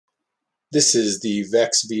This is the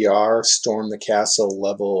VEX VR Storm the Castle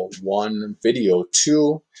Level 1 Video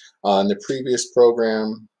 2. In the previous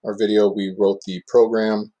program or video, we wrote the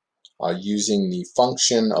program using the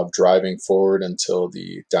function of driving forward until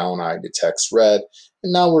the down eye detects red.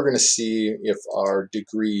 And now we're going to see if our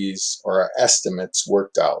degrees or our estimates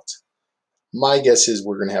worked out. My guess is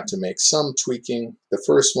we're going to have to make some tweaking. The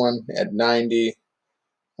first one at 90,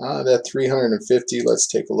 that 350, let's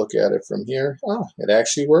take a look at it from here. It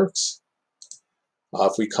actually works.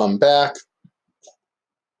 If we come back,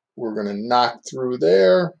 we're going to knock through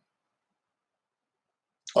there.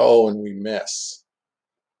 Oh, and we miss.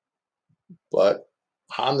 But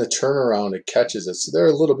on the turnaround, it catches it. So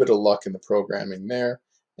there's a little bit of luck in the programming there.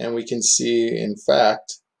 And we can see, in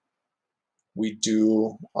fact, we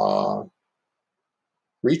do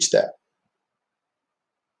reach that.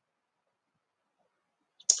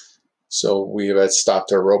 So we have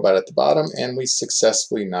stopped our robot at the bottom, and we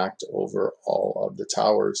successfully knocked over all of the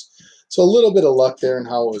towers. So a little bit of luck there in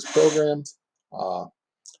how it was programmed.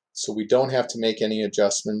 So we don't have to make any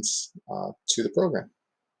adjustments to the program.